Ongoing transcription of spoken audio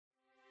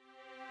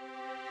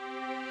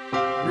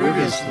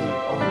Previously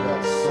on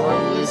the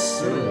Sunless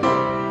Citadel.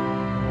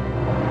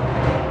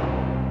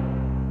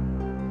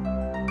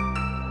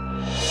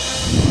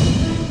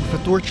 With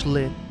a torch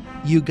lit,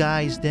 you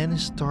guys then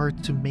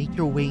start to make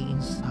your way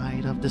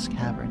inside of this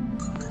cavern.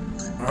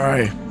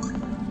 Alright.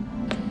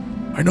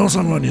 I know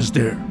someone is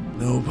there.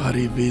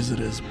 Nobody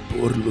visits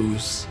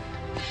Borlus.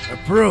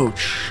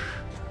 Approach.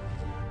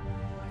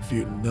 If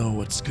you know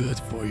what's good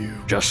for you.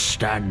 Just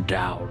stand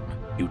down.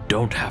 You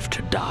don't have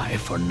to die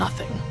for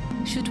nothing.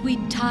 Should we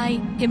tie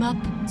him up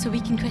so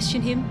we can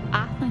question him?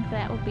 I think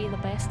that would be the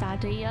best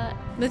idea.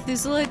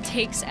 Methuselah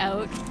takes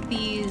out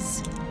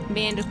these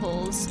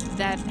mandibles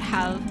that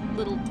have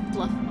little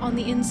fluff on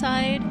the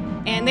inside,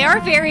 and they are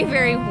very,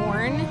 very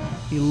worn.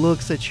 He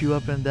looks at you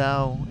up and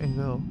down and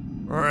go,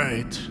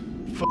 Alright.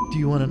 do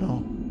you want to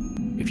know?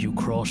 If you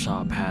cross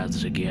our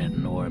paths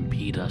again or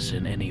impede us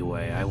in any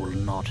way, I will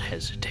not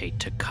hesitate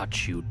to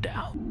cut you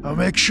down. I'll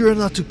make sure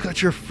not to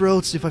cut your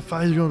throats if I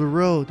find you on the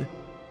road.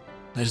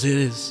 As it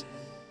is.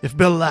 If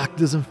Belak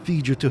doesn't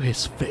feed you to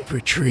his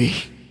favorite tree.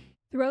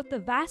 Throughout the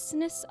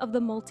vastness of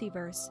the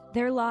multiverse,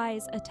 there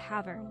lies a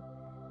tavern.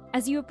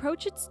 As you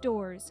approach its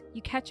doors,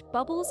 you catch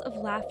bubbles of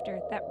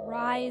laughter that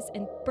rise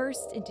and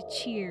burst into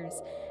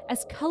cheers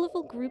as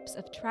colorful groups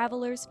of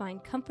travelers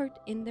find comfort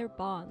in their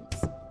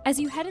bonds. As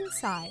you head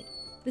inside,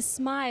 the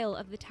smile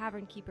of the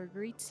tavern keeper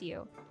greets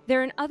you.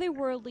 They're an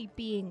otherworldly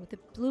being with a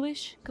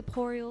bluish,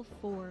 corporeal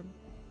form.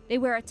 They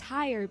wear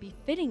attire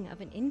befitting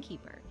of an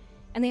innkeeper,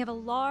 and they have a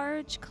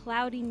large,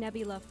 cloudy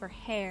nebula for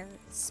hair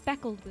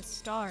speckled with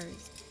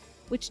stars,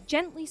 which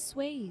gently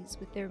sways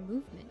with their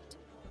movement.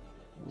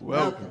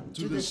 Welcome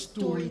to the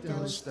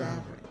Storyteller's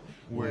Tavern,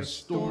 where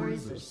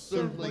stories are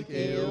served like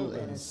ale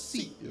and a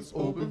seat is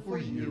open for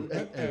you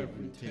at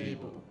every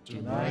table.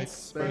 Tonight's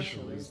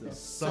special is the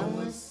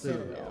Sunless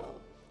Citadel,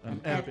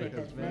 an epic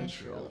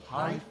adventure of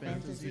high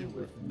fantasy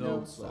with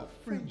notes of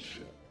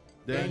friendship,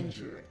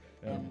 danger,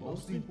 and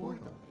most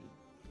importantly,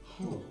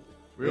 hope.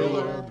 Will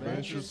our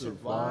adventure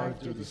survive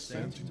the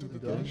descent into the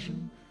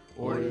dungeon,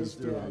 or is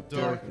there a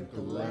darker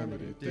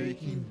calamity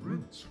taking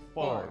root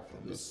far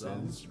from the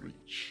sun's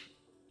reach?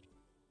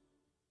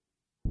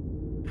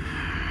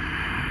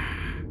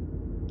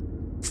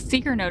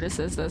 Seeker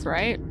notices this,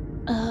 right?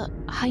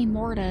 Hey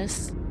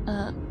Mortis,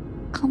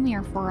 come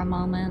here for a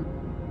moment.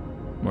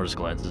 Mortis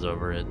glances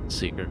over at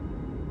Seeker.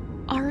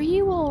 Are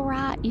you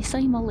alright? You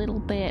seem a little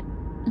bit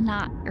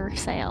not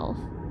yourself.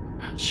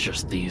 It's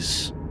just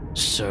these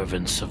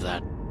servants of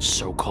that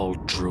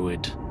so-called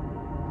druid.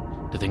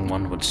 To think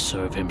one would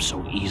serve him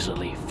so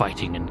easily,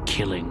 fighting and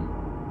killing,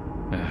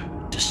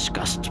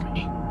 disgusts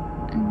me.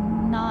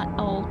 Not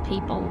all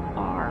people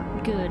are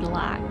good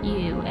like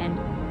you, and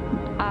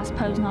I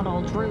suppose not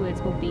all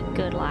druids will be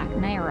good like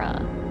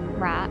Nara,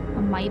 right?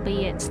 Or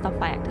maybe it's the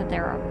fact that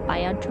there are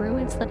bad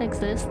druids that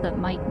exist that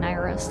make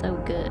Nara so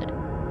good.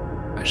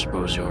 I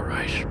suppose you're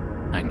right.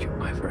 Thank you,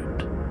 my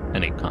friend.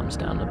 And he calms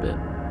down a bit.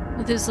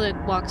 Methuselah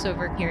walks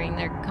over, hearing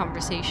their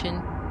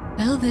conversation.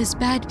 Well, there's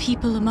bad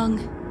people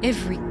among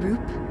every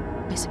group,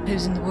 I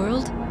suppose, in the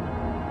world.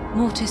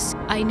 Mortis,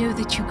 I know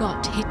that you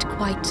got hit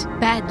quite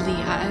badly.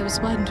 I was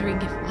wondering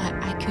if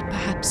I could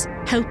perhaps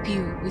help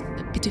you with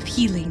a bit of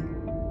healing.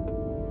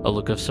 A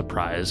look of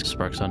surprise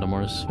sparks onto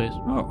Mortis' face.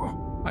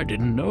 Oh, I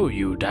didn't know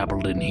you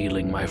dabbled in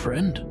healing, my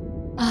friend.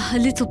 A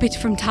little bit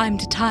from time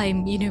to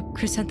time. You know,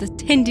 Chrysanthus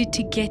tended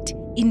to get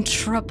in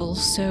trouble,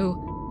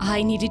 so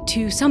I needed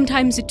to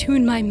sometimes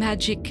attune my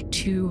magic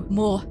to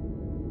more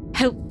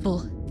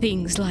helpful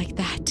things like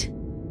that.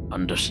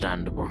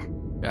 Understandable.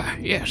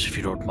 Yes, if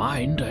you don't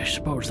mind, I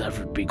suppose that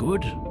would be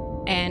good.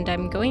 And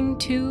I'm going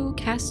to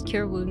cast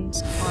Cure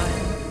Wounds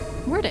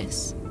on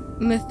Mortis.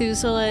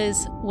 Methuselah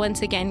is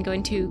once again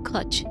going to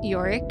clutch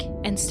Yorick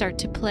and start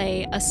to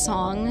play a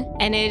song.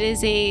 And it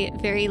is a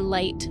very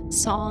light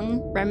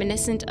song,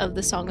 reminiscent of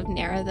the Song of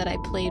Nara that I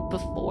played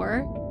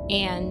before.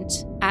 And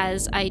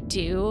as I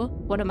do,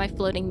 one of my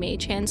floating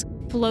mage hands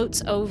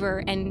floats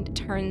over and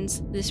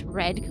turns this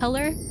red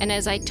color. And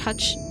as I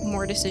touch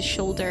Mortis's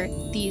shoulder,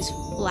 these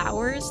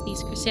flowers,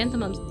 these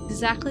chrysanthemums,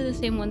 exactly the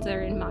same ones that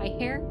are in my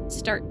hair,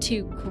 start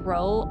to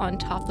grow on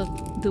top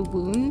of the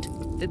wound.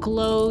 It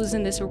glows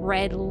in this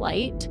red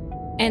light.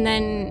 And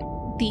then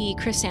the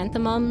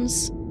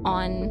chrysanthemums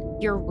on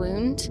your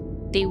wound,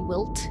 they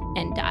wilt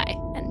and die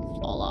and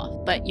fall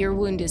off. But your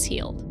wound is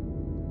healed.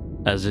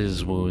 As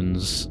his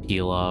wounds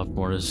heal off,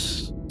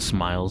 Mortis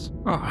smiles.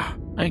 Ah,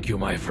 thank you,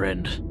 my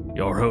friend.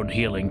 Your own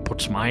healing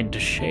puts mine to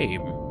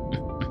shame.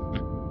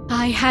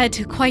 I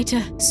had quite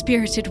a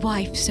spirited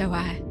wife, so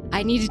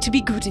I needed to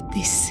be good at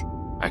this.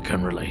 I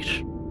can relate.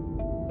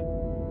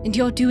 And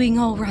you're doing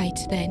all right,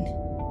 then?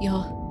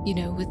 You're,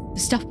 with the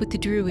stuff with the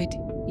druid,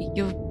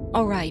 you're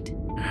all right?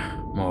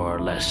 More or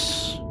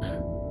less.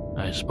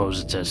 I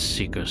suppose it's as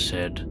Seeker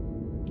said,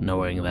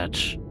 knowing that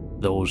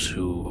those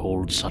who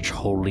hold such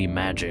holy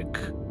magic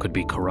could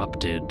be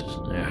corrupted,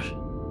 it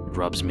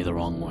rubs me the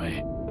wrong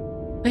way.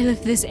 Well,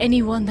 if there's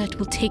anyone that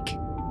will take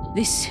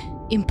this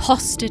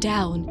imposter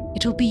down,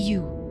 it'll be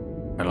you.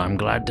 Well, I'm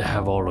glad to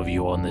have all of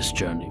you on this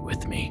journey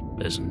with me.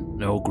 There's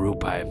no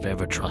group I've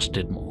ever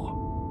trusted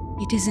more.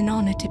 It is an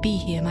honor to be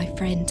here, my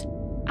friend.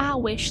 I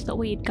wish that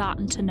we'd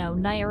gotten to know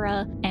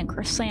Naira and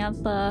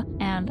Chrysantha,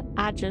 and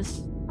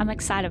I'm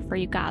excited for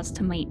you guys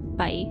to meet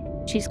Faye.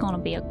 She's gonna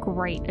be a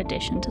great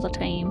addition to the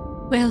team.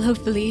 Well,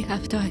 hopefully,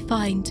 after I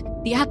find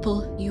the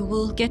apple, you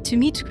will get to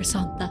meet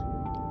Chrysantha.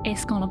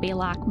 It's gonna be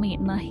like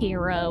meeting a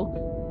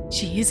hero.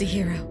 She is a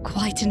hero,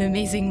 quite an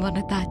amazing one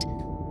at that.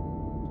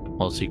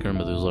 While Seeker and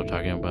Methuselah are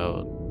talking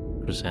about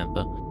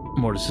Chrysantha,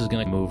 Mortis is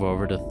gonna move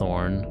over to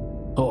Thorn.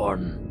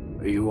 Thorn,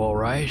 are you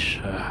alright?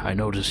 I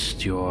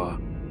noticed you're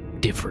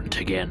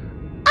different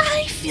again.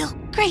 I feel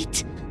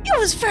great. It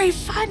was very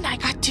fun. I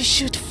got to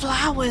shoot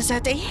flowers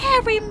at a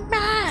hairy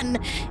man.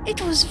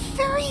 It was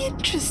very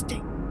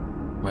interesting.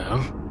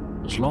 Well,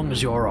 as long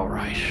as you're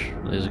alright.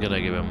 He's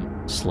gonna give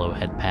him a slow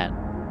head pat.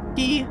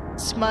 He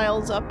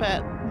smiles up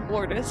at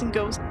Mortis and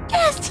goes,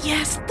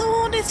 Yes,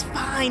 Thorn is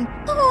fine.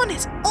 Thorn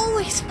is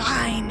always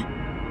fine.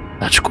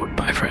 That's good,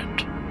 my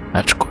friend.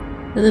 That's good.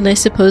 And then I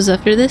suppose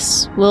after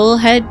this, we'll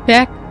head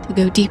back to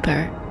go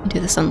deeper into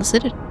the Sunless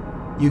Citadel.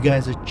 You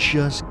guys are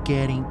just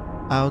getting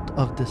out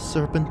of the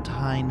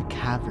Serpentine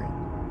Cavern,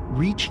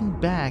 reaching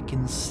back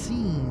and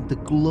seeing the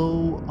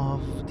glow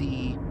of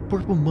the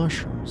purple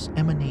mushrooms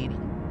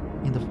emanating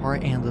in the far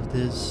end of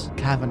this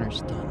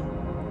cavernous tunnel.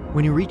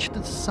 When you reach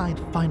the side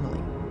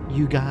finally,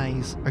 you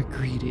guys are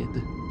greeted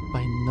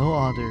by no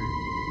other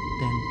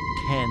than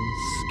 10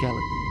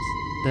 skeletons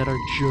that are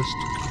just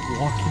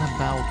walking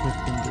about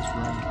within this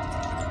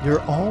room.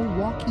 They're all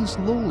walking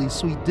slowly,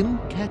 so it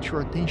didn't catch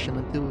your attention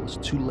until it was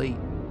too late.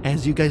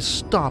 As you guys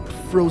stop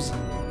frozen,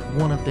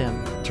 one of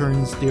them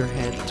turns their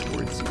head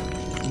towards you.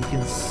 You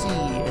can see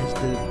as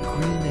the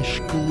greenish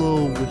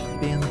glow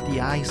within the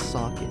eye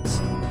sockets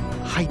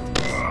heightens,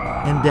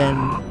 and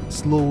then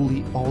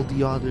slowly all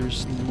the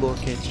others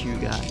look at you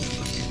guys.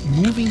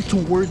 Moving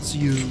towards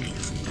you,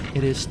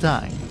 it is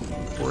time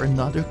for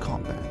another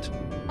combat.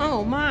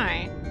 Oh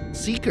my.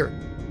 Seeker,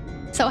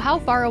 So how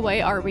far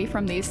away are we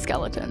from these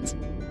skeletons?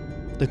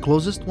 the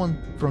closest one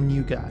from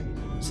you guys,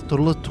 is a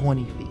total of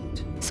 20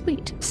 feet.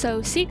 Sweet.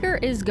 So Seeker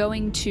is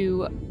going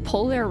to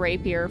pull their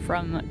rapier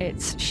from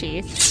its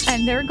sheath,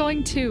 and they're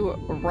going to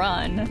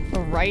run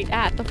right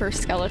at the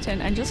first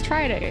skeleton and just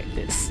try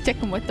to stick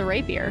him with the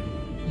rapier.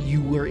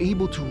 You were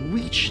able to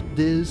reach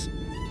this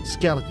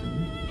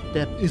skeleton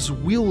that is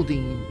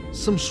wielding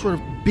some sort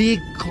of big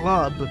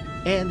club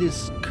and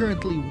is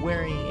currently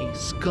wearing a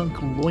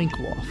skunk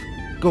loincloth.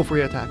 Go for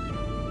your attack.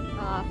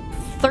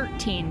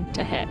 13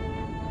 to hit.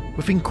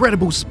 With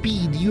incredible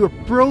speed, you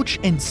approach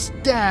and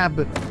stab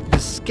the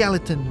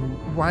skeleton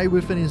right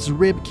within his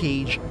rib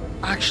cage,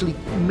 actually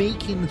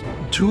making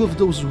 2 of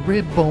those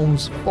rib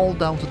bones fall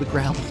down to the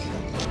ground.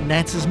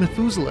 Next is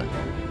Methuselah.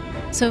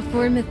 So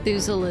for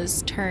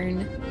Methuselah's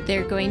turn,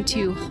 they're going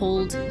to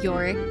hold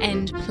Yorick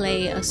and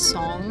play a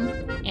song,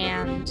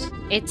 and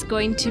it's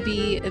going to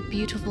be a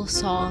beautiful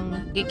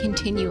song, a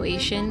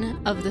continuation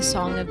of the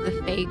Song of the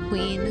Fae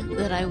Queen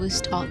that I was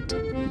taught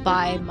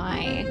by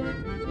my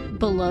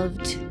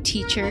beloved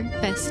teacher,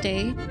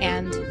 Feste,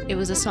 and it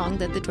was a song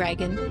that the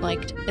dragon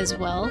liked as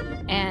well.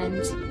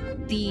 And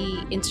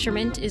the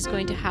instrument is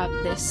going to have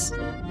this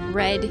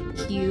red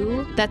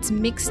hue that's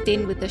mixed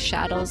in with the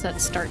shadows that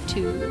start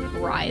to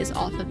rise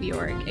off of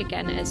Yorick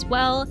again, as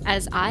well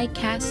as I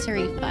cast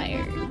Fairy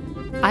Fire.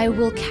 I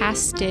will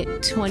cast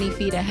it 20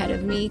 feet ahead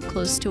of me,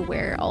 close to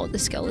where all the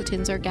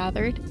skeletons are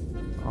gathered.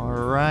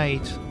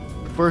 Alright.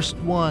 First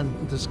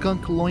one, the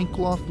skunk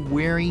loincloth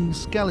wearing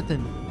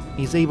skeleton.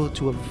 He's able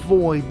to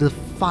avoid the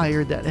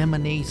fire that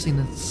emanates in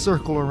a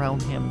circle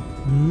around him.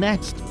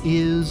 Next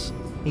is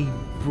a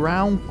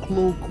brown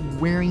cloak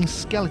wearing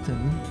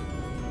skeleton.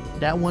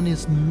 That one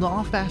is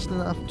not fast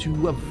enough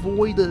to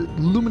avoid the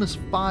luminous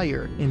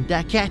fire, and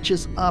that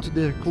catches up to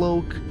their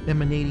cloak,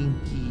 emanating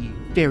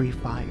the fairy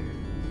fire.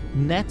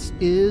 Next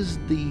is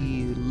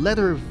the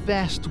leather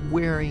vest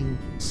wearing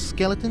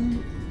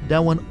skeleton.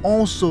 That one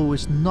also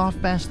is not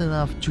fast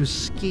enough to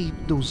escape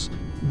those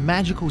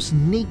magical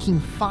snaking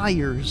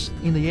fires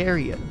in the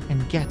area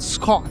and gets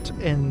caught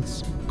and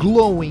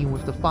glowing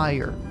with the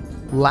fire.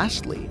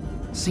 Lastly,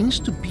 seems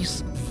to be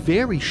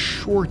very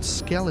short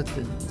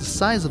skeleton, the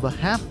size of a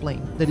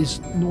halfling, that is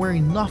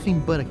wearing nothing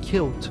but a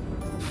kilt.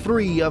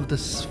 3 of the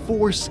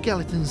 4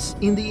 skeletons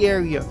in the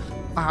area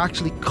are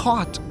actually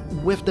caught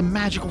with the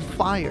magical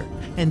fire,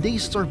 and they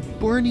start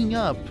burning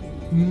up,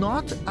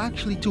 not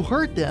actually to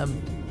hurt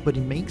them, but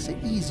it makes it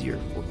easier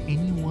for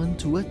anyone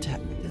to attack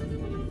them.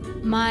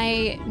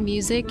 My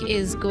music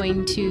is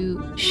going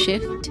to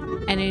shift,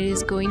 and it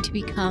is going to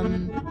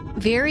become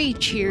very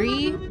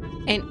cheery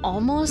and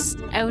almost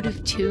out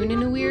of tune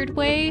in a weird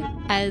way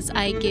as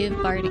I give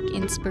bardic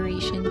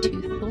inspiration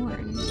to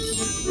Thorn.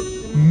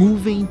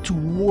 Moving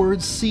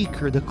towards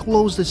Seeker, the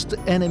closest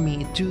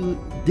enemy to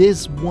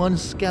this one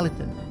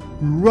skeleton,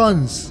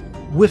 runs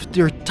with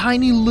their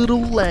tiny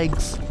little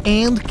legs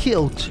and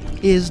kilt,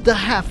 is the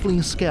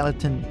halfling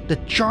skeleton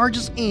that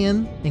charges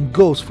in and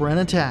goes for an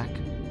attack.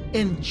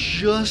 And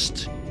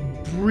just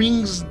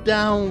brings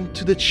down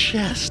to the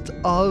chest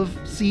of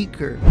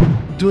Seeker,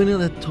 doing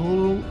it a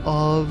total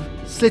of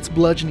 6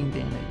 bludgeoning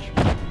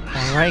damage.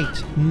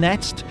 Alright,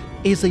 next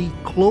is a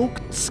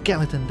cloaked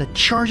skeleton that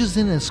charges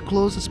in as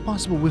close as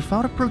possible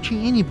without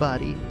approaching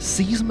anybody,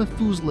 sees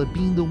Methuselah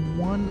being the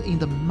one in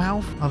the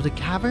mouth of the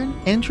cavern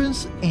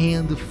entrance,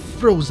 and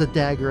throws a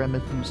dagger at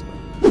Methuselah.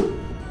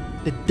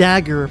 The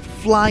dagger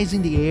flies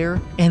in the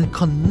air and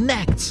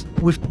connects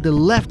with the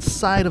left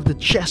side of the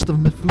chest of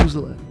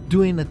Methuselah,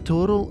 doing a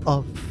total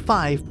of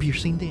 5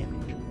 piercing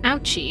damage.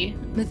 Ouchie.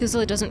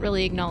 Methuselah doesn't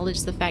really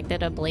acknowledge the fact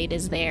that a blade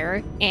is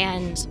there,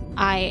 and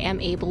I am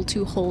able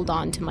to hold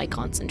on to my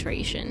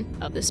concentration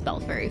of the spell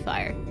fairy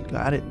fire.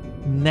 Got it.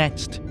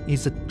 Next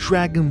is a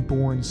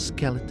dragonborn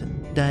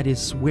skeleton that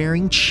is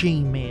wearing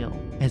chainmail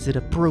as it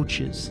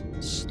approaches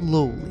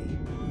slowly.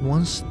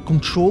 Once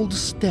controlled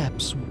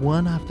steps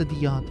one after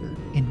the other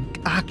and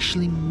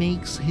actually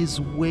makes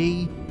his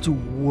way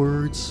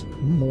towards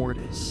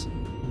Mortis.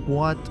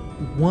 What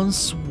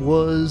once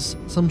was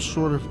some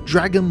sort of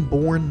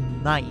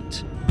dragonborn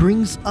knight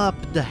brings up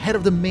the head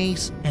of the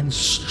mace and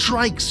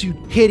strikes you,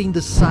 hitting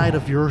the side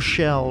of your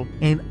shell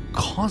and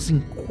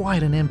causing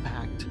quite an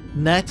impact.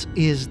 That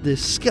is the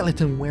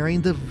skeleton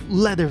wearing the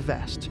leather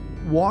vest.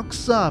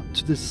 Walks up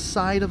to the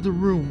side of the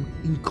room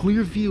in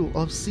clear view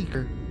of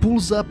Seeker,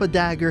 pulls up a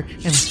dagger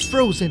and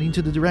throws it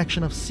into the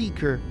direction of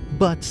Seeker,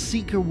 but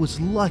Seeker was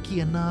lucky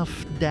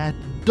enough that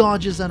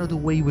dodges out of the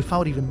way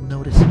without even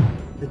noticing.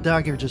 The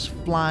dagger just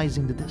flies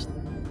in the distance.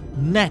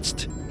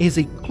 Next is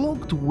a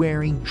cloaked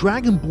wearing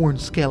dragonborn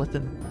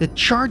skeleton that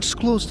charges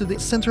close to the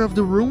center of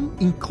the room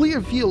in clear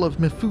view of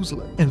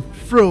Methuselah and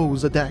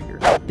throws a dagger.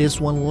 This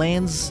one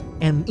lands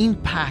and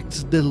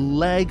impacts the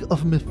leg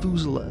of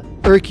Methuselah,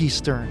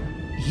 Erky's turn.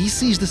 He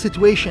sees the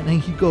situation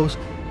and he goes,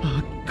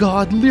 "Oh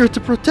God, Lear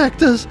to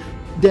protect us!"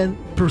 Then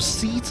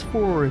proceeds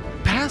forward,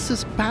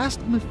 passes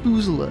past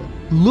Methuselah,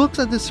 looks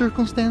at the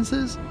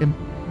circumstances, and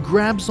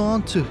grabs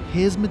onto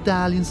his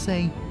medallion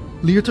saying,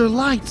 "Lear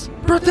lights,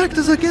 protect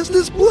us against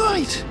this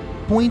blight!"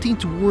 Pointing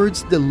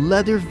towards the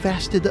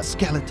leather-vested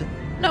skeleton.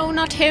 No,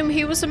 not him.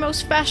 He was the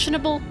most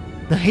fashionable.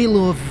 The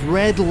halo of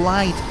red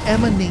light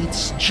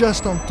emanates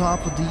just on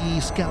top of the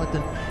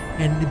skeleton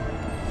and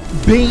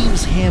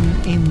bathes him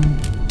in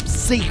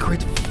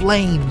sacred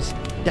flames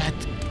that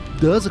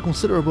does a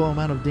considerable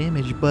amount of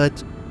damage,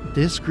 but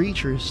this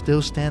creature is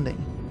still standing.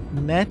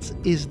 Next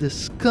is the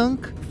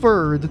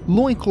skunk-furred,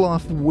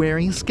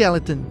 loincloth-wearing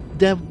skeleton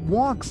that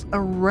walks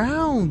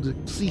around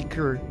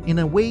Seeker in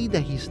a way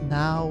that he's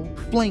now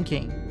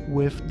flanking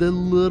with the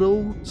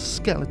little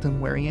skeleton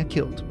wearing a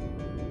kilt.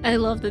 I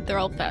love that they're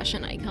all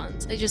fashion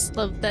icons. I just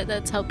love that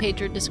that's how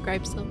Pedro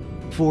describes them.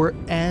 For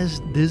as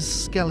this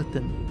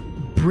skeleton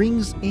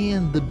brings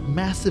in the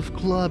massive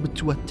club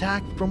to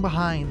attack from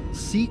behind,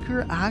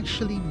 Seeker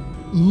actually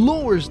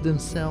lowers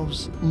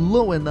themselves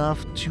low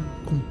enough to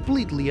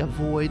completely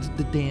avoid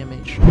the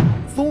damage.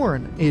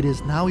 Thorn, it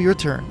is now your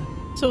turn.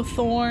 So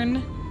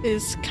Thorn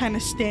is kind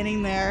of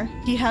standing there.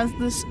 He has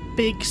this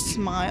big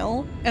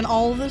smile, and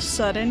all of a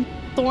sudden,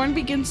 Thorn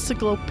begins to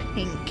glow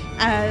pink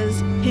as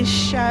his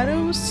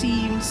shadow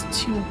seems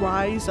to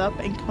rise up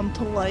and come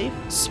to life,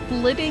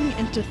 splitting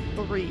into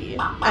 3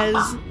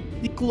 as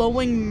the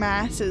glowing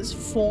masses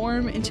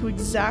form into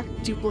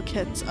exact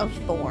duplicates of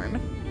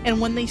Thorn. And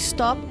when they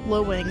stop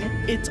glowing,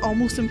 it's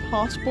almost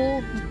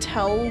impossible to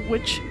tell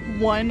which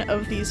one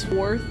of these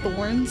 4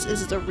 thorns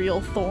is the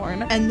real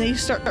Thorn. And they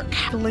start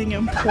cackling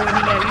and pointing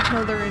at each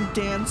other and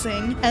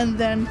dancing. And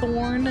then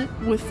Thorn,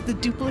 with the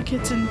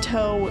duplicates in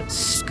tow,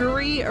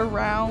 scurry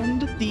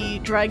around the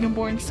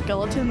dragonborn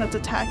skeleton that's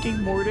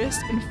attacking Mortis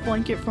and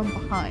flank it from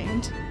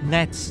behind.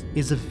 Next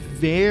is a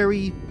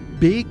very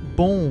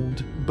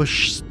big-boned but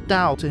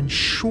stout and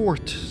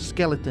short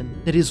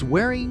skeleton that is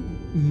wearing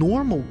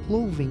normal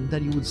clothing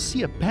that you would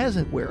see a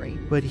peasant wearing,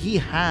 but he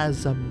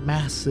has a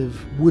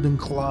massive wooden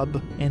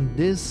club, and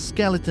this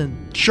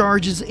skeleton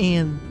charges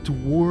in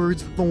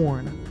towards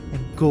Thorn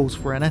and goes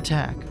for an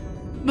attack.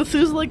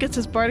 Methuselah gets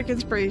his bardic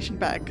inspiration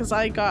back because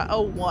I got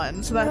a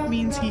 1, so that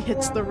means he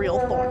hits the real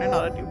Thorn and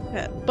not a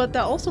duplicate. But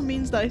that also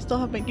means that I still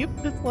have my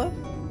duplicates left.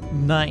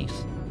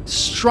 Nice.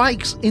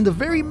 Strikes in the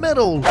very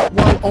middle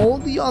while all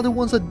the other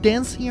ones are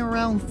dancing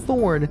around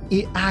Thorn.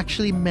 It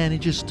actually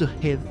manages to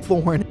hit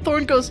Thorn.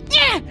 Thorn goes,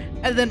 "Yeah!"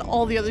 And then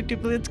all the other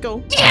duplicates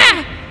go,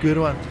 "Yeah!" Good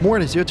one.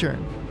 Mortis, your turn.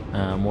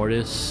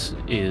 Mortis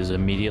is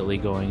immediately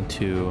going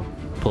to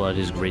pull out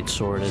his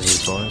greatsword as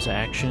his bonus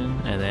action,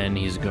 and then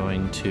he's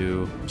going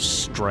to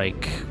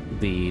strike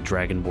the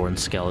dragonborn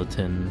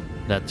skeleton.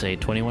 That's a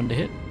 21 to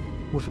hit.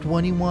 With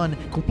 21,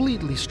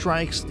 completely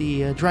strikes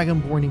the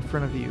dragonborn in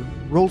front of you.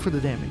 Roll for the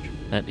damage.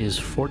 That is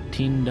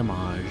 14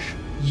 damage.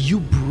 You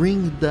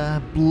bring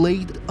the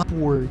blade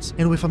upwards,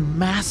 and with a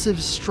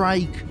massive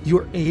strike,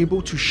 you're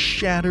able to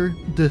shatter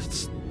the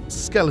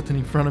skeleton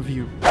in front of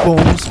you.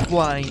 Bones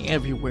flying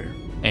everywhere.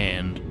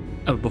 And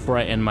before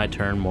I end my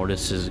turn,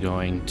 Mortis is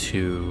going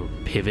to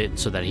pivot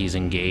so that he's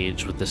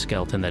engaged with the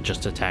skeleton that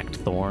just attacked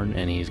Thorn,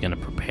 and he's going to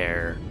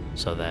prepare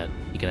so that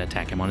he can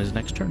attack him on his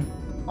next turn.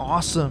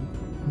 Awesome.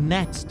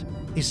 Next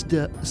is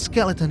the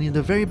skeleton in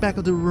the very back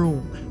of the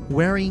room,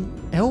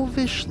 wearing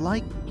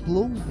elvish-like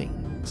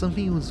clothing,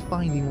 something he was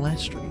finding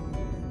last street.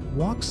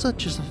 Walks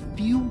just a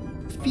few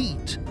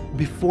feet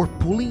before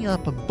pulling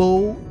up a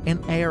bow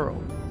and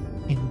arrow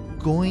and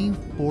going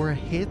for a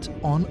hit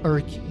on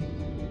Urki.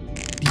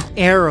 The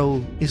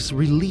arrow is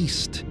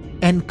released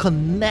and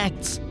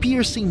connects,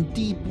 piercing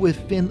deep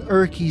within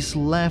Urki's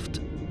left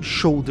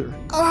shoulder.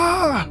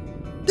 Ah!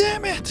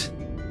 Damn it!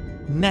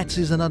 Next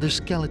is another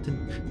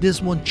skeleton.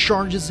 This one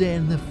charges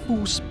in at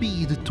full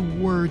speed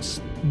towards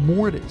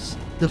Mortis.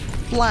 The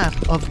flap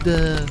of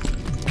the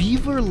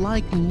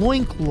beaver-like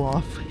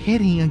loincloth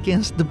hitting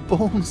against the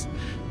bones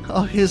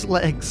of his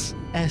legs.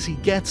 As he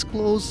gets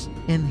close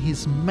and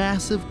his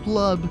massive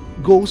club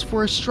goes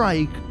for a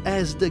strike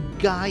as the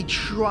guy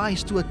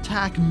tries to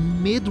attack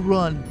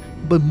mid-run,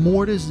 but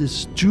Mortis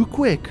is too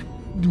quick,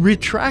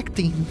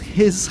 retracting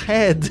his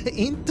head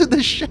into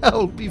the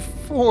shell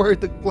before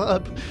the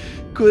club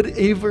could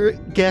ever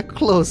get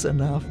close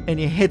enough, and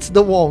he hits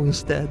the wall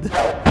instead.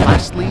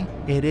 Lastly,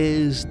 it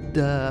is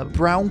the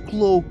brown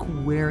cloak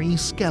wearing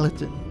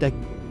skeleton that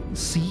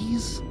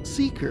sees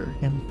Seeker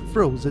and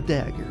throws a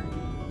dagger.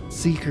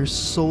 Seeker's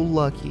so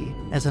lucky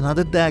as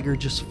another dagger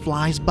just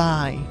flies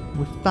by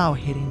without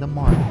hitting the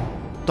mark.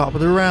 Top of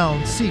the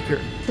round,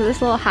 Seeker. So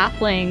this little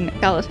halfling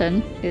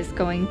skeleton is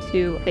going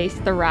to face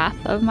the wrath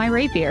of my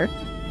rapier.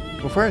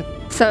 Go for it.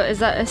 So is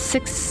that a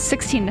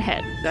 16 to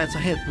hit? That's a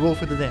hit. Roll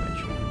for the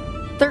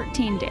damage.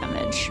 13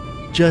 damage.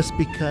 Just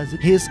because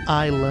his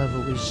eye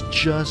level is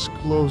just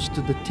close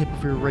to the tip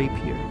of your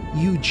rapier,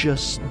 you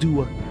just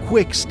do a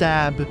quick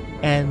stab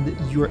and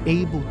you're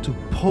able to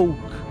poke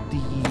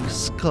the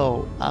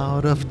skull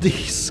out of the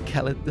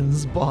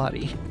skeleton's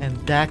body, and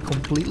that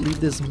completely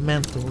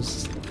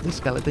dismantles the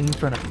skeleton in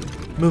front of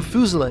you.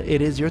 Methuselah,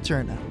 it is your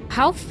turn now.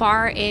 How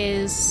far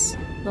is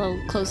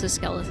the closest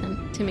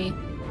skeleton to me?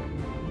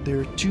 There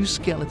are two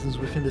skeletons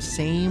within the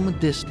same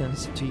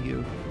distance to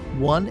you.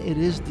 One, it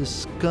is the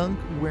skunk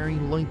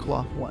wearing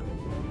loincloth one,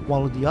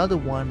 while the other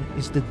one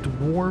is the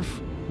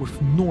dwarf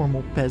with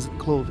normal peasant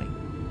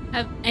clothing.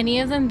 Have any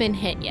of them been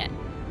hit yet?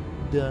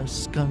 The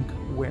skunk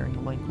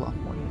wearing loincloth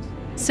one.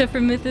 So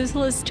for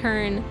Methuselah's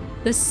turn,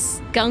 the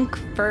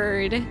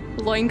skunk-furred,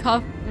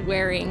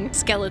 loincloth-wearing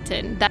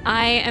skeleton that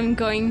I am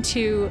going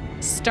to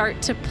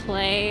start to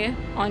play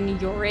on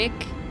Yorick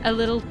a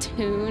little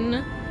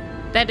tune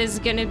that is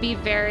going to be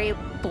very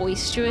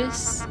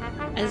boisterous,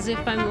 as if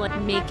I'm like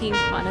making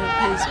fun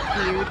of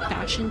his weird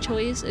fashion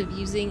choice of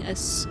using a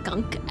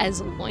skunk as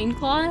a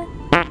loincloth.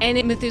 And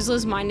in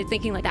Methuselah's mind, it's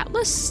thinking like, that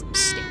must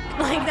stink.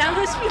 Like, that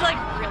must be like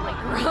really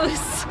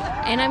gross.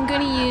 And I'm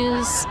going to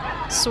use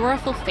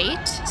Sorrowful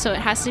Fate, so it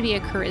has to be a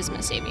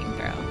charisma saving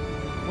throw.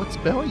 What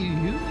spell are you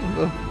using,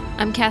 though?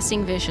 I'm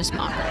casting Vicious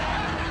Mocker.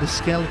 The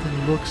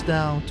skeleton looks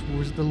down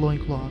towards the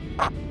loincloth,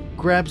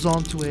 grabs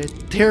onto it,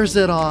 tears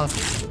it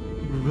off,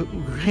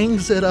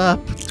 hangs it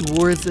up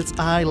towards its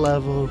eye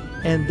level,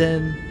 and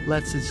then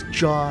lets its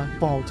jaw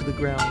fall to the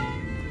ground,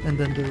 and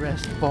then the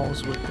rest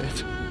falls with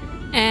it.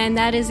 And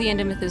that is the end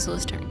of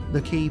Methuselah's turn.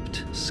 The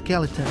caped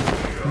skeleton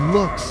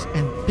looks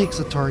and picks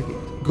a target,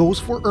 goes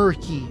for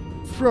Urki,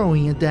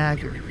 throwing a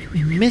dagger.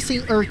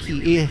 Missing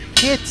Urki, it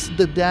hits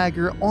the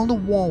dagger on the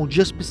wall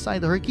just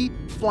beside Urki,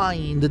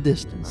 flying in the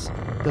distance.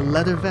 The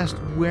leather vest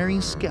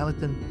wearing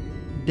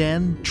skeleton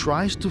then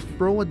tries to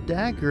throw a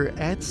dagger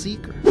at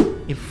Seeker.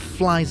 It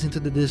flies into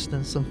the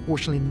distance,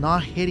 unfortunately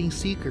not hitting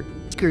Seeker.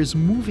 Seeker is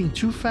moving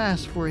too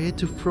fast for it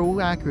to throw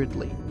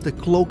accurately. The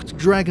cloaked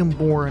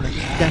dragonborn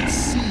that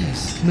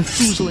sees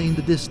Methuselah in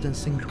the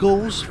distance and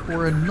goes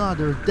for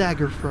another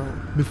dagger throw.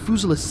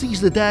 Methuselah sees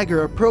the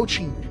dagger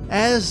approaching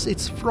as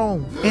it's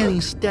thrown and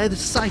instead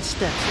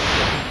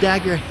sidesteps. The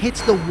dagger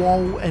hits the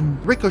wall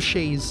and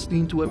ricochets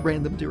into a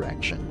random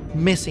direction,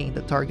 missing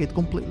the target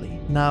completely.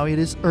 Now it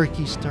is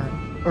Urki's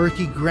turn.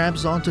 Urki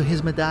grabs onto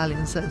his medallion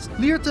and says,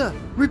 Lyrta,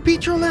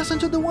 repeat your lesson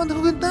to the one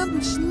who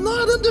does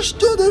not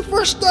understood the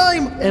first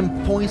time,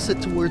 and points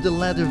it toward the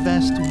leather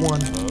vest one,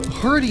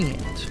 hurting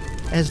it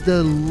as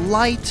the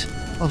light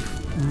of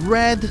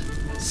red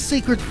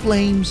sacred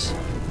flames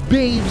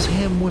bathes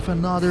him with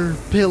another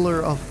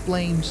pillar of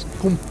flames,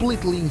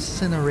 completely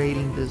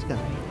incinerating this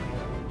guy.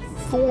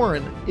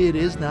 Thorn, it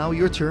is now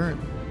your turn.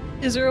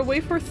 Is there a way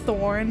for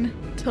Thorn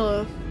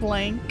to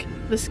flank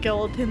the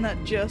skeleton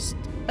that just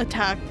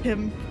attacked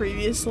him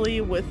previously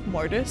with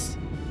Mortis?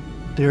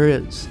 There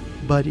is,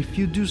 but if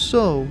you do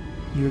so,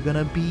 you're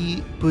gonna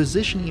be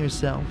positioning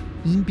yourself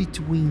in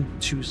between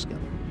two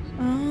skeletons.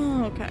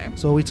 Oh, okay.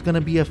 So it's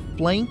gonna be a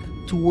flank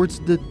towards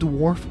the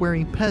dwarf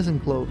wearing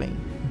peasant clothing,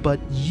 but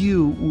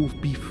you will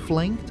be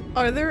flanked.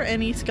 Are there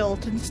any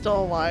skeletons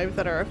still alive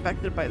that are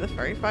affected by the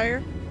fairy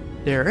fire?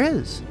 There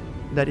is.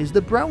 That is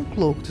the brown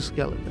cloaked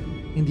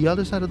skeleton in the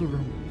other side of the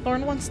room.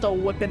 Thorn wants to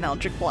whip an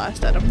Eldritch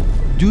Blast at him.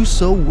 Do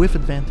so with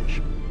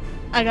advantage.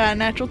 I got a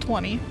natural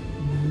 20.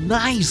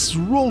 Nice!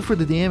 Roll for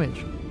the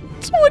damage.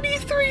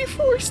 23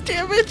 force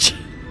damage.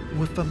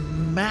 with a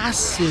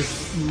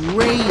massive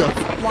ray of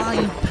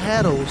flying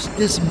petals,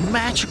 this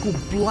magical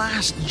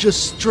blast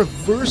just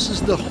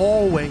traverses the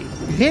hallway,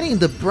 hitting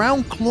the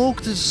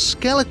brown-cloaked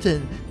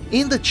skeleton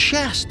in the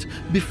chest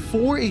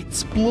before it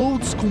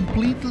explodes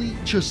completely,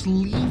 just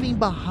leaving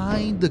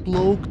behind the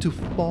cloak to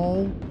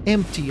fall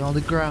empty on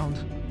the ground.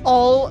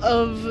 All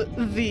of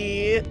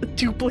the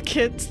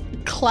duplicates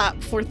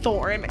clap for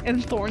Thorn,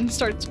 and Thorn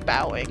starts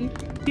bowing.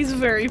 He's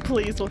very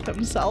pleased with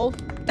himself.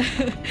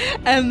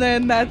 And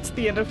then that's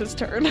the end of his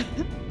turn.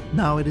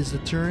 Now it is the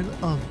turn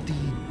of the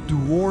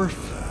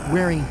dwarf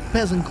wearing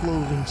peasant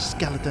clothing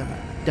skeleton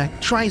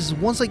that tries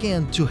once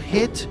again to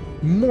hit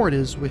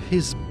Mortis with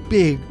his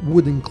big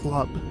wooden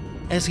club.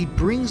 As he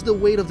brings the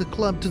weight of the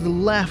club to the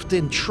left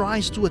and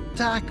tries to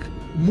attack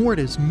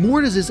Mortis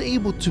is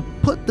able to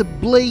put the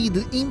blade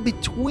in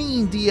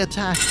between the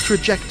attack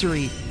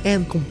trajectory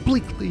and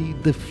completely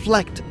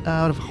deflect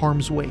out of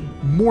harm's way.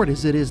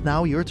 Mortis, it is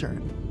now your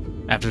turn.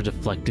 After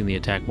deflecting the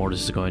attack,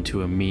 Mortis is going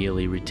to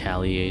immediately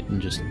retaliate and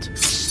just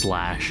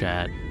slash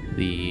at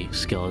the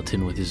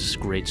skeleton with his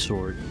great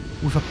sword.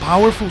 With a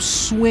powerful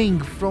swing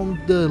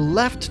from the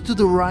left to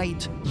the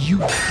right, you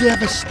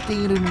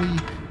devastatingly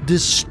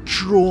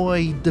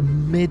destroy the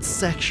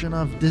midsection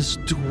of this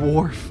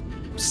dwarf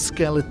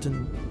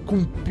skeleton,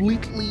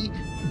 completely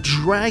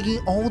dragging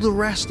all the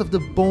rest of the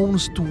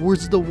bones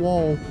towards the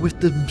wall with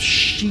the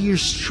sheer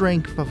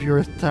strength of your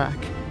attack.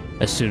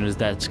 As soon as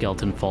that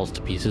skeleton falls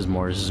to pieces,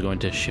 Mortis is going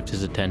to shift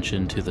his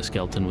attention to the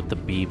skeleton with the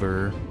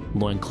beaver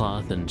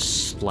loincloth and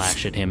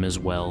slash at him as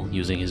well,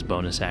 using his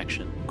bonus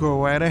action.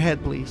 Go right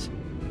ahead, please.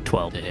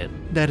 12 to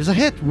hit. That is a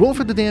hit. Roll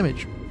for the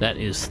damage. That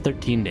is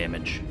 13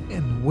 damage.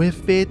 And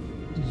with it,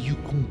 you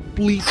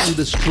completely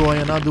destroy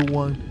another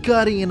one,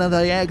 cutting in a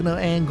diagonal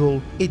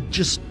angle. It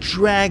just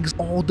drags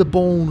all the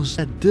bones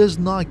that does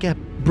not get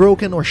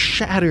broken or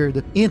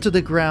shattered into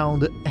the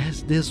ground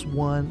as this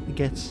one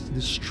gets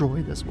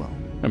destroyed as well.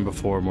 And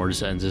before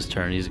Mortis ends his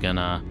turn, he's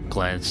gonna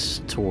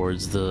glance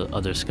towards the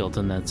other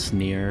skeleton that's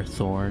near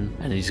Thorn,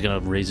 and he's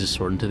gonna raise his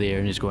sword into the air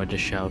and he's going to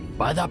shout,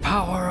 "By the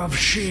power of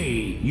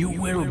She, you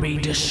will be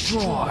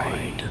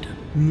destroyed."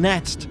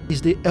 Next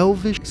is the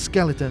elvish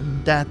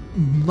skeleton that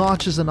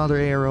notches another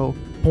arrow,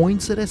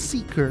 points it at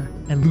Seeker,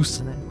 and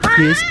loosens it.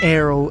 This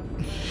arrow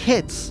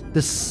hits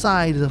the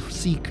side of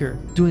Seeker,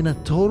 doing a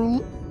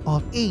total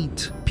of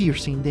 8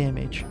 piercing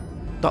damage.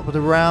 Top of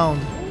the round,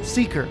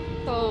 Seeker.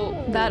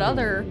 So that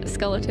other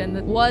skeleton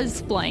that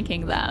was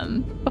flanking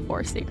them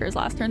before Seeker's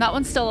last turn, that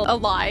one's still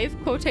alive,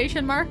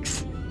 quotation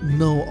marks?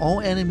 No,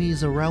 all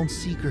enemies around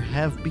Seeker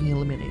have been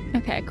eliminated.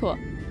 Okay, cool.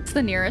 It's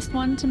the nearest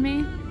one to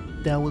me.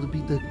 That would be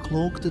the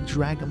cloaked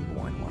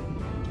dragonborn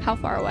one. How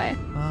far away?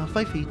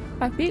 5 feet.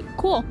 5 feet?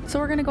 Cool. So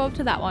we're gonna go up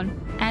to that one.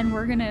 And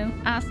we're gonna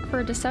ask for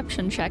a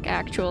deception check,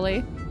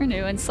 actually. For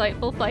new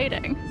insightful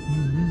fighting.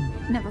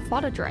 Never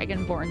fought a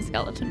dragonborn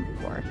skeleton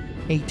before.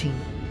 18.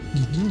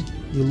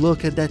 You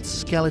look at that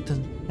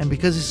skeleton, and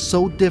because it's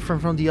so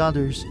different from the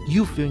others,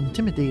 you feel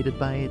intimidated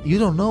by it. You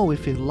don't know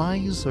if it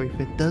lies or if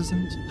it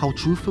doesn't, how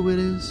truthful it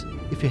is,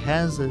 if it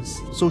has a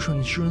social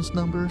insurance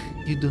number.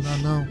 You do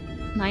not know.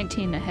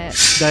 19 to hit.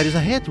 That is a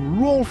hit.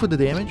 Roll for the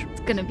damage. It's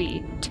gonna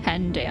be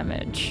 10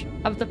 damage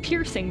of the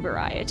piercing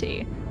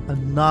variety.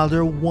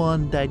 Another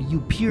one that you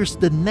pierce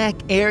the neck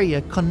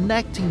area,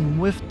 connecting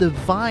with the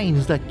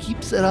vines that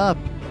keeps it up.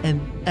 And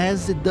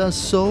as it does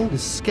so, the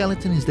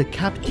skeleton is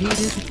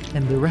decapitated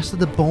and the rest of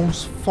the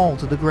bones fall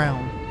to the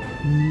ground.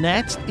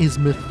 Next is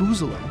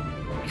Methuselah.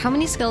 How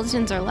many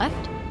skeletons are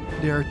left?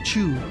 There are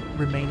 2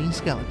 remaining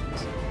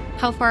skeletons.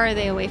 How far are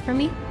they away from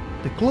me?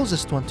 The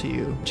closest one to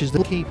you, which is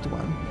the caped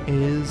one,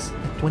 is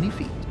at 20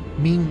 feet.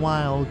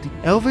 Meanwhile, the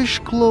elvish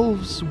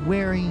clothes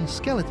wearing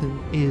skeleton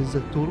is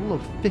a total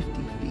of 50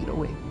 feet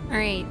away.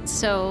 Alright,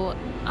 so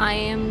I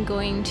am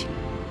going to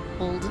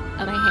hold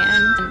up my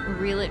hand and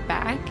reel it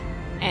back.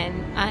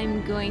 And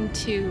I'm going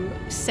to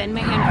send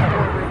my hand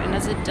forward, and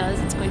as it does,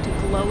 it's going to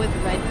glow with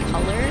red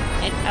color,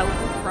 and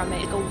out from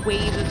it, a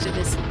wave of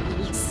this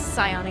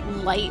psionic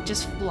light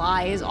just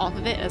flies off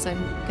of it as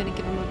I'm going to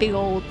give him a big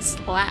old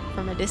splat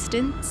from a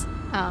distance.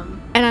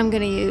 And I'm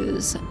going to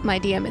use my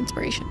DM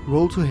inspiration.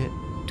 Roll to hit.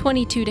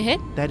 22 to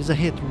hit. That is a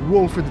hit.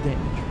 Roll for the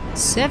damage.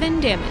 7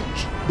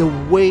 damage. The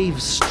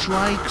wave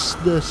strikes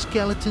the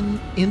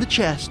skeleton in the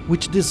chest,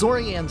 which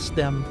disorients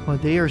them,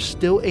 but they are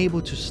still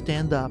able to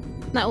stand up.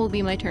 That will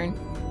be my turn.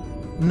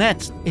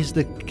 Next is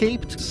the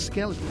caped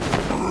skeleton,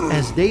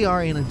 as they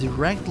are in a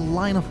direct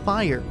line of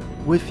fire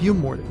with you,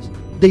 Mortis.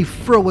 They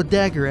throw a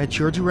dagger at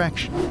your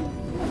direction.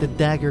 The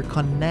dagger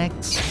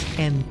connects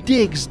and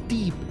digs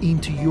deep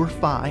into your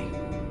thigh.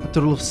 A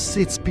total of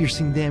 6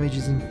 piercing damage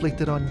is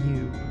inflicted on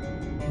you.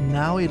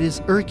 Now it is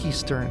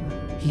Erky's turn.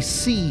 He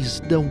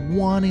sees the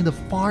one in the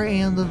far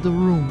end of the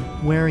room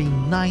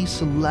wearing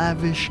nice,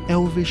 lavish,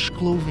 elvish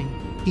clothing.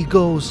 He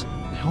goes,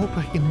 "I hope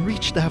I can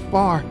reach that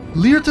far.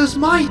 Lyrta's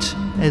might!"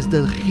 As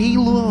the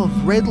halo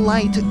of red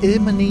light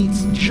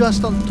emanates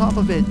just on top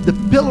of it, the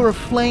pillar of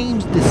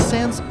flames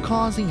descends,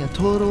 causing a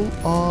total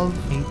of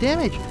 8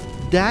 damage.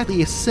 That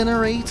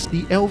incinerates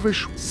the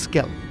elvish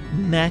skeleton.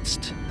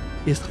 Next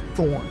is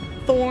Thorn.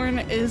 Thorn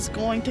is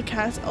going to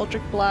cast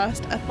Eldritch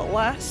Blast at the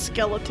last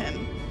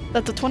skeleton.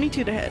 That's a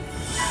 22 to hit.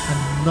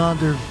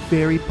 Another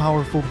very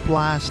powerful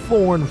blast.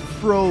 Thorn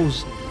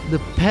throws the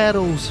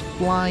petals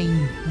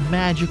flying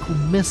magical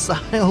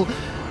missile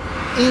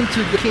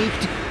into the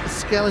caped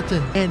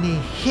skeleton, and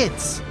it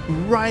hits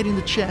right in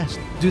the chest.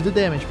 Do the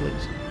damage,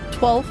 please.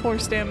 12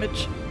 force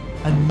damage.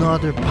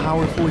 Another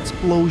powerful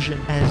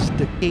explosion as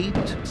the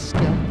caped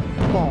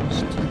skeleton falls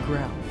to the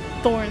ground.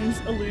 Thorn's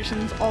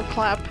illusions all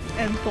clap,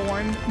 and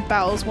Thorn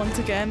bows once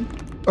again.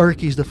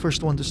 Urki's the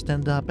first one to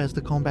stand up as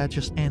the combat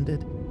just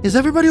ended. Is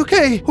everybody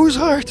okay? Who's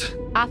hurt?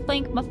 I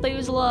think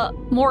Methuselah,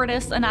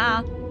 Mortis, and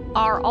I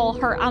are all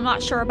hurt. I'm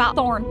not sure about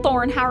Thorn.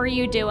 Thorn, how are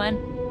you doing?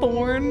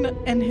 Thorn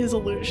and his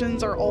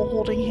illusions are all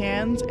holding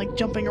hands, like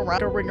jumping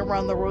around a ring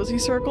around the rosy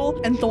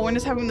circle, and Thorn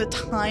is having the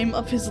time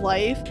of his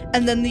life,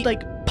 and then they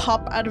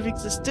pop out of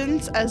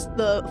existence as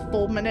the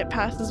full minute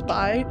passes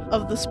by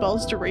of the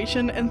spell's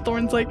duration, and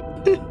Thorn's like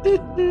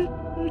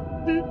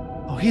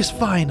Oh, he's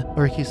fine,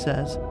 Urki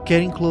says.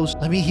 Getting close,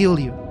 let me heal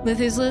you.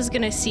 Methuselah's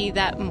gonna see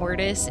that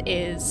Mortis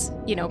is,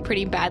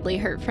 pretty badly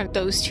hurt from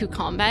those two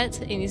combats,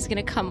 and he's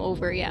gonna come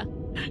over,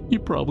 You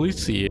probably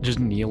see it just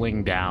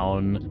kneeling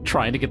down,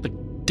 trying to get the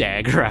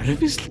dagger out of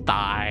his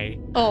thigh.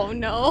 Oh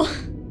no.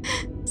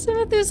 So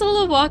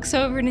Methuselah walks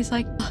over and is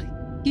like, "Oh,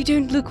 you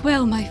don't look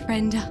well, my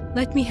friend.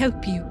 Let me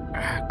help you."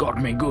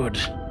 Got me good.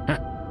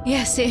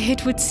 Yes,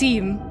 it would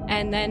seem.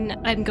 And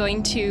then I'm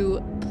going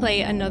to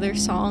play another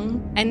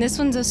song. And this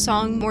one's a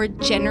song more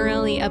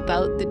generally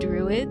about the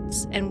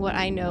druids and what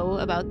I know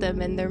about them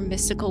and their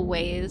mystical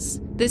ways.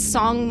 This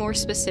song more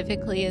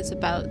specifically is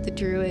about the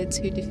druids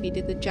who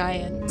defeated the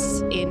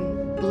giants in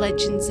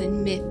legends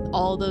and myth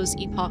all those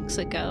epochs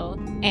ago.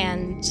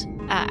 And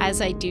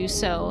as I do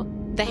so,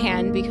 the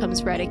hand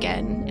becomes red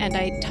again, and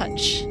I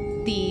touch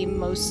the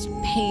most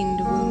pained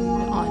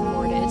wound on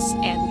Mortis,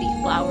 and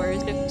the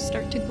flowers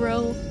start to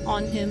grow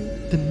on him.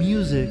 The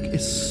music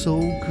is so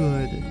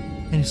good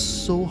and it's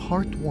so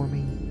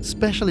heartwarming,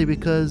 especially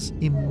because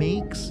it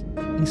makes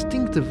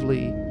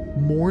instinctively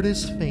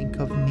Mortis think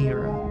of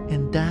Nira,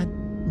 and that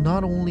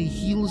not only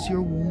heals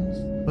your wounds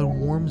but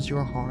warms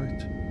your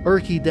heart.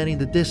 Urki then in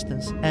the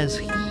distance as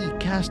he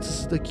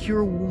casts the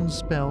Cure Wounds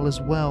spell as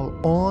well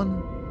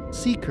on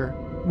Seeker,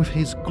 with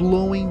his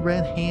glowing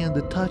red hand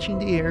touching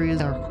the areas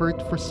that are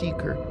hurt for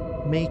Seeker,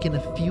 making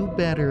it feel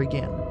better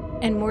again.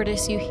 And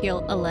Mortis, you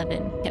heal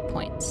 11 hit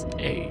points.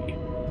 Hey.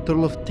 A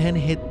total of 10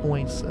 hit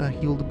points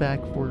healed back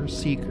for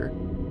Seeker.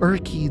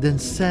 Urki then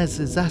says,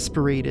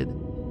 exasperated,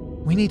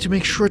 "We need to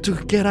make sure to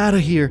get out of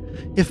here.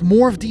 If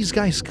more of these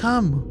guys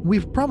come,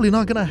 we're probably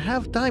not gonna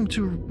have time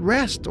to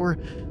rest or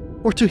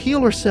to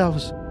heal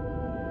ourselves."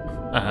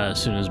 As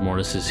soon as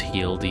Mortis is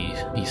healed,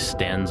 he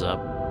stands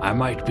up. I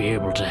might be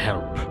able to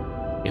help.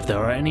 If there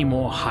are any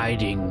more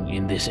hiding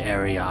in this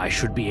area, I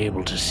should be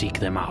able to seek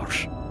them out.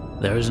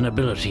 There is an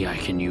ability I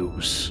can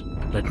use.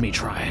 Let me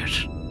try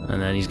it.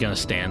 And then he's going to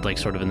stand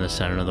sort of in the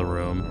center of the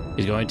room.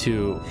 He's going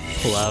to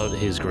pull out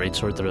his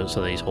greatsword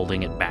so that he's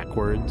holding it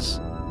backwards.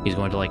 He's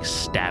going to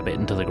stab it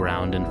into the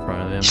ground in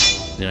front of him.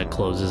 He's going to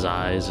close his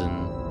eyes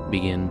and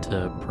begin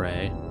to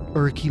pray.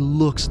 Urki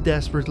looks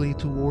desperately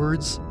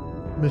towards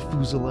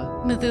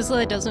Methuselah.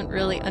 Methuselah doesn't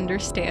really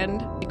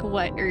understand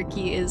what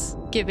Urki is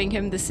giving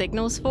him the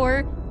signals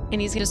for,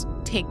 and he's gonna just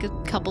take a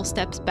couple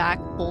steps back,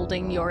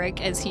 holding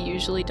Yorick as he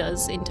usually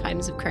does in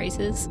times of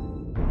crisis.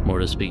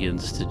 Mortis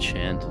begins to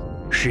chant,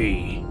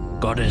 "She,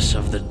 goddess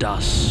of the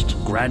dust,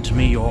 grant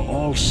me your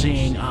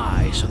all-seeing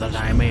eye so that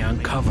I may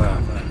uncover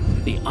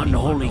the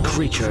unholy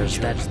creatures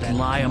that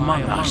lie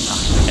among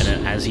us." And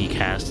then as he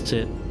casts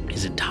it,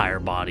 his entire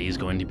body is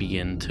going to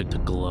begin to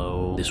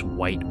glow this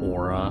white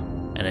aura,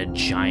 and a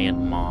giant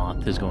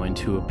moth is going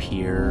to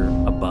appear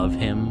above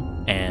him.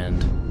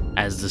 And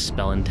as the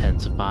spell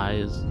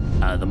intensifies,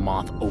 the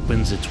moth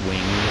opens its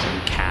wings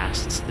and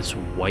casts this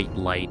white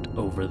light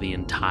over the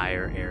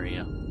entire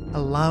area,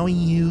 allowing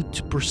you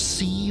to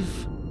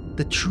perceive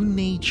the true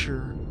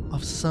nature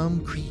of some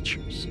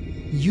creatures.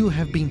 You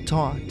have been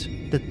taught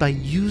that by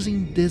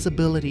using this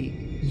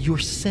ability, your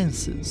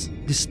senses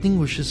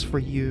distinguishes for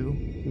you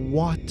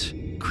what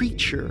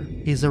creature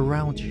is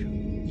around you.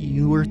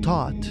 You were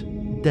taught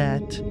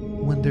that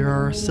when there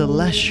are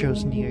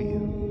celestials near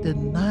you, the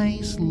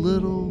nice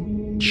little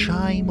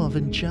chime of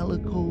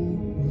angelical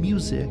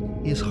music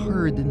is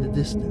heard in the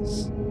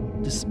distance.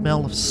 The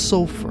smell of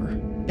sulfur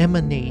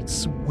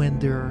emanates when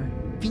there are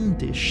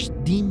fiendish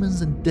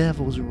demons and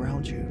devils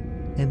around you,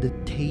 and the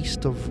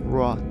taste of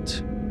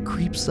rot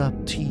creeps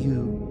up to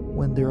you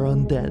when there are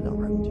undead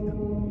around you.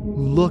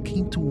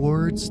 Looking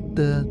towards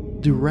the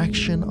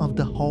direction of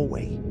the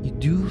hallway, you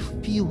do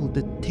feel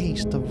the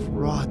taste of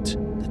rot,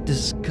 the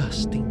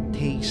disgusting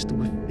taste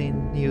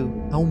within you,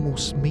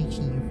 almost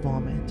making you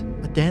vomit.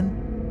 But then,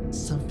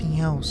 something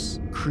else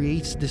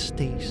creates this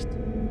taste,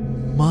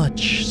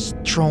 much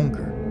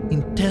stronger,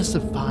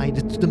 intensified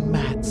to the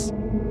max,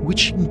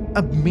 which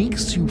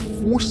makes you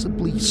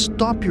forcibly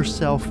stop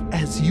yourself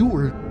as you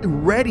are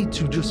ready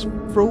to just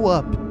throw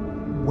up.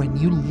 When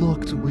you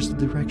look towards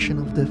the direction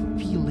of the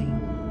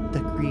feeling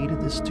that created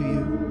this to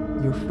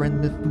you, your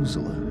friend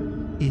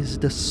Methuselah is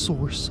the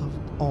source of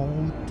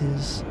all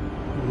this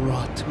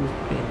rot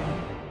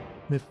within.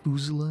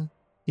 Methuselah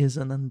is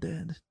an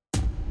undead.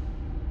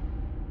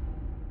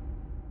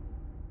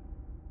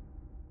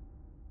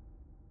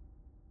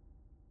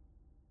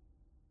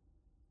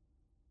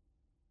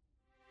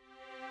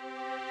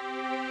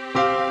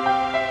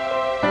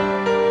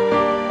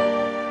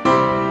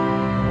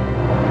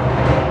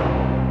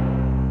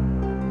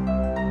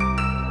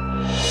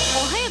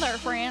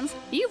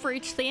 You've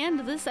reached the end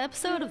of this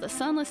episode of the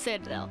Sunless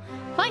Citadel.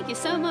 Thank you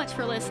so much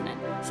for listening.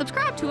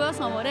 Subscribe to us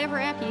on whatever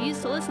app you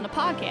use to listen to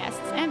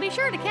podcasts, and be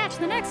sure to catch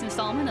the next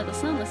installment of the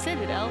Sunless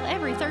Citadel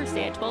every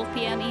Thursday at 12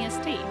 p.m.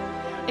 EST.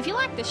 If you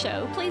like the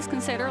show, please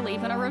consider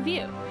leaving a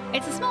review.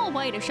 It's a small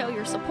way to show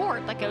your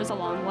support that goes a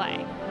long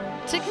way.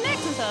 To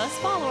connect with us,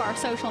 follow our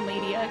social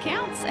media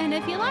accounts, and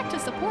if you'd like to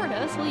support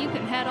us, well, you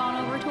can head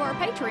on over to our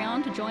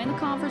Patreon to join the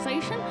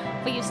conversation,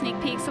 view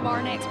sneak peeks of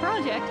our next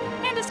project,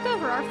 and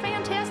discover our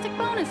fantastic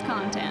bonus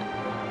content.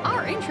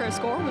 Our intro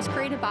score was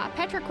created by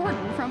Patrick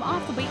Gordon from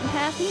Off the Beaten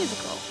Path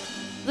Musical.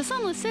 The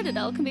Sunless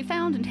Citadel can be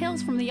found in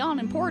Tales from the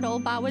Yawning Portal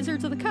by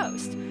Wizards of the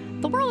Coast.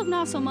 The World of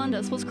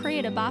Nosomundus was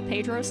created by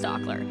Pedro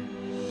Stockler.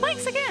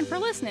 Thanks again for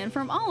listening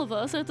from all of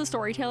us at the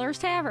Storyteller's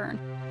Tavern.